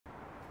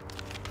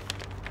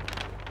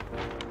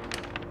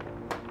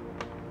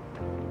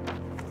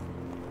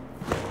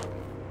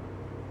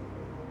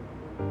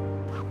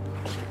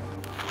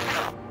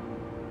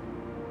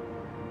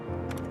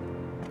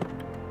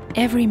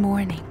Every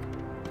morning,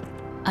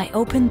 I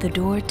open the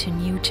door to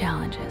new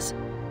challenges.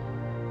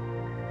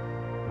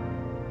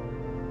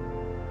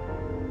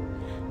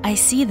 I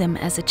see them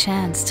as a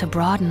chance to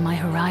broaden my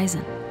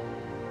horizon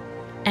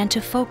and to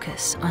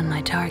focus on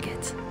my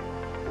targets.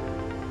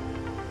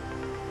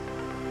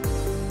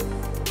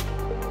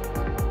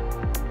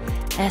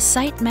 As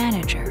site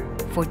manager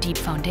for Deep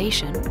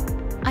Foundation,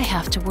 I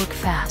have to work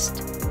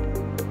fast,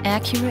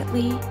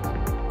 accurately,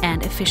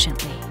 and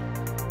efficiently.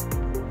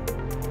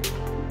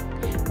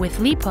 With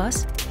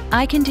Liebherr,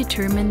 I can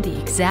determine the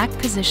exact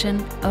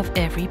position of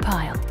every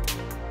pile.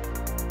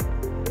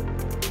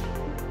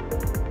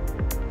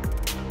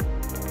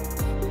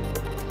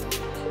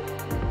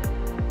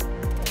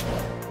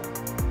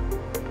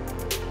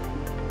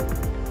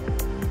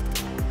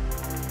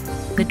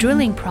 The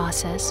drilling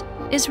process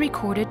is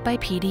recorded by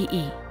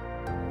PDE.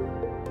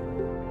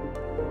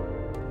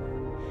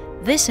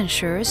 This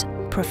ensures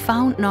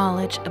profound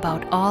knowledge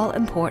about all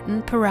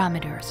important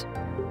parameters.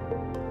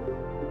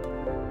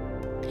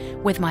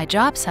 With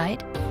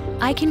MyJobsite,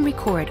 I can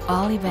record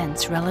all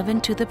events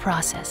relevant to the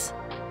process.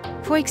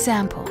 For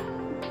example,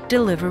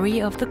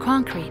 delivery of the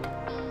concrete,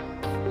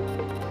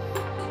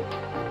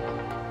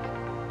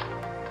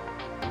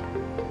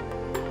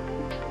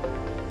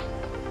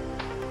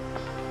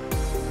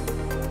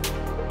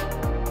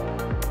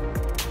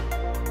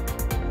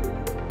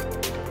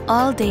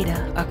 all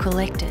data are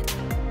collected,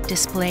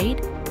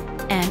 displayed,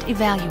 and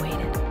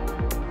evaluated.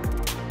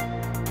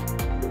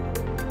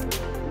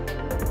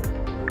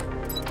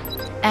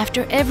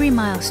 After every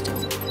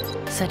milestone,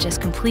 such as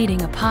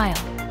completing a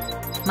pile,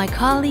 my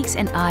colleagues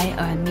and I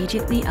are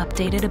immediately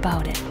updated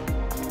about it,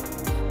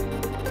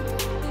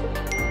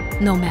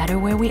 no matter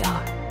where we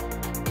are.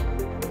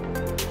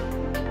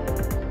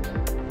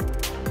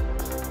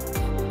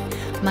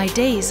 My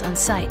days on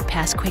site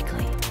pass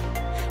quickly.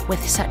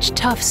 With such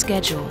tough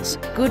schedules,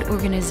 good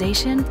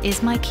organization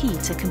is my key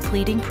to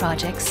completing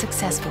projects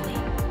successfully.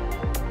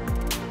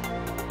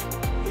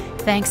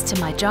 Thanks to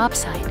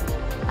MyJobsite,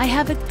 I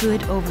have a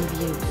good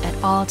overview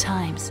at all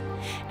times,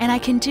 and I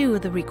can do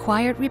the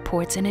required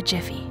reports in a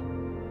jiffy.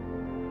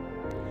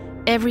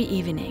 Every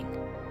evening,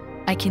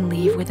 I can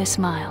leave with a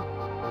smile,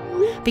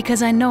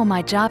 because I know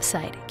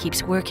MyJobsite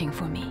keeps working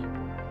for me,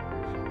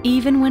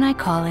 even when I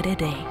call it a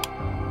day.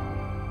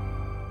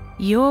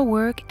 Your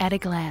work at a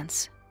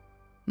glance.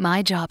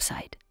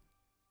 MyJobsite.